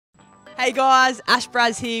Hey guys, Ash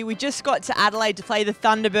Braz here. We just got to Adelaide to play the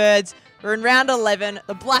Thunderbirds. We're in round 11.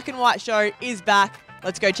 The Black and White show is back.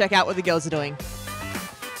 Let's go check out what the girls are doing.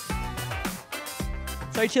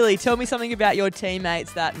 So Chili, tell me something about your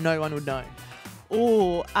teammates that no one would know.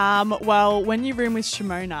 Oh, well, when you room with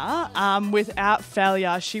Shimona, without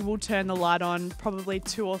failure, she will turn the light on probably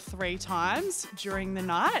 2 or 3 times during the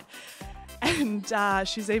night. And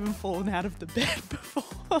she's even fallen out of the bed before.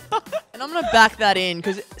 And I'm going to back that in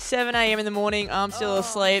because 7 a.m. in the morning, I'm still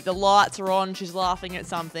asleep. The lights are on. She's laughing at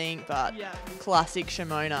something, but yeah. Classic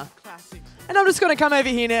Shimona. Classic. And I'm just going to come over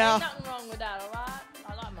here now. Ain't nothing wrong with that, all right?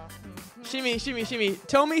 I like my... Shimmy, shimmy, shimmy.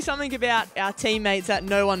 Tell me something about our teammates that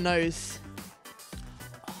no one knows.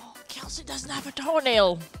 Oh, Kelsey doesn't have a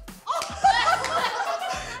toenail.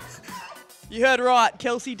 You heard right.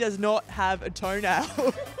 Kelsey does not have a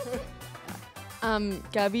toenail.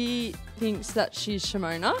 Gabby thinks that she's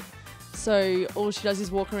Shimona, so all she does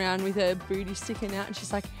is walk around with her booty sticking out and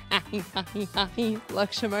she's like,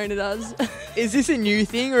 like Shimona does. Is this a new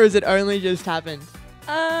thing or has it only just happened?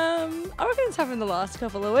 I reckon it's happened the last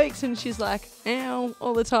couple of weeks and she's like, ow,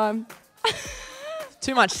 all the time.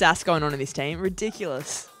 Too much sass going on in this team.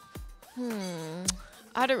 Ridiculous.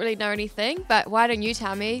 I don't really know anything, but why don't you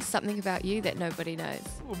tell me something about you that nobody knows?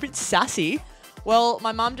 Ooh, a bit sassy. Well,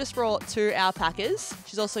 my mum just brought 2 alpacas.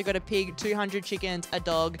 She's also got a pig, 200 chickens, a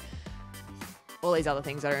dog, all these other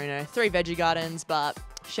things I don't know. 3 veggie gardens, but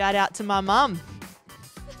shout out to my mum.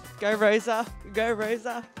 Go Rosa, go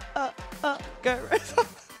Rosa, go Rosa.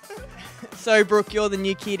 So, Brooke, you're the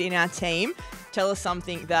new kid in our team. Tell us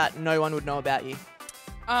something that no one would know about you.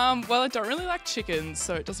 Well, I don't really like chickens,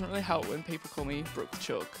 so it doesn't really help when people call me Brooke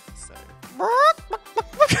Chook. So.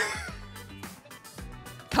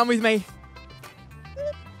 Come with me.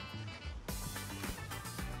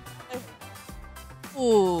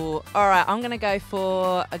 Ooh, all right, I'm going to go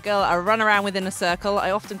for a girl I run around with in a circle.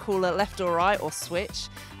 I often call her left or right or switch.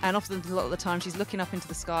 And often, a lot of the time, she's looking up into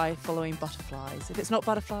the sky following butterflies. If it's not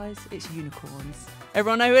butterflies, it's unicorns.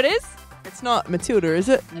 Everyone know who it is? It's not Matilda, is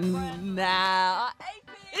it? Nah.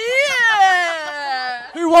 Yeah!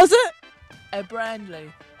 Who was it? A Brandley.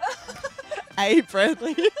 A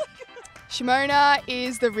Bradley. Shimona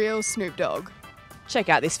is the real Snoop Dogg. Check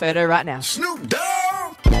out this photo right now. Snoop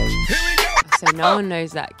Dogg! Here we go! So no one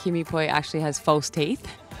knows that Kimmy Poi actually has false teeth.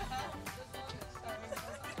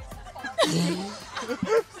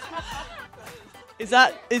 Is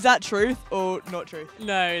that truth or not truth?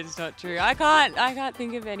 No, it's not true. I can't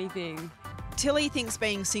think of anything. Tilly thinks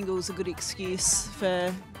being single is a good excuse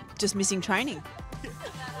for just missing training.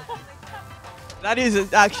 That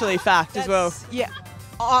is actually fact as well. Yeah.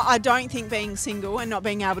 I don't think being single and not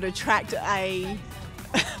being able to attract a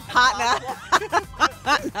partner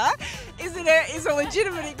is a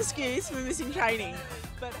legitimate excuse for missing training.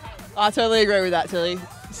 But I totally agree with that, Tilly.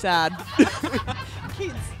 Sad.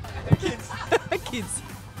 Kids.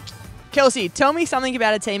 Kelsey, tell me something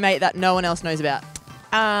about a teammate that no one else knows about.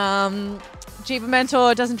 Jeepa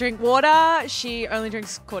Mentor doesn't drink water. She only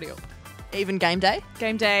drinks cordial. Even game day?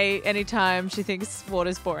 Game day, anytime she thinks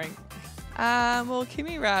water's boring. Well,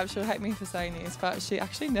 Kimmy Rab, she'll hate me for saying this, but she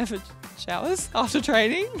actually never showers after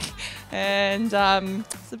training. And it's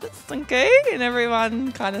a bit stinky, and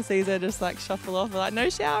everyone kind of sees her just like shuffle off, like, no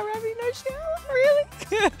shower, Rabby, no shower,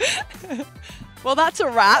 really? Well, that's a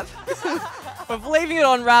wrap. We're leaving it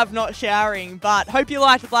on Rav not showering, but hope you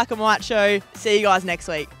liked the Black and White show. See you guys next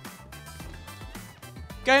week.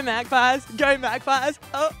 Go Magpies, go Magpies.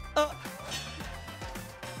 Oh, oh.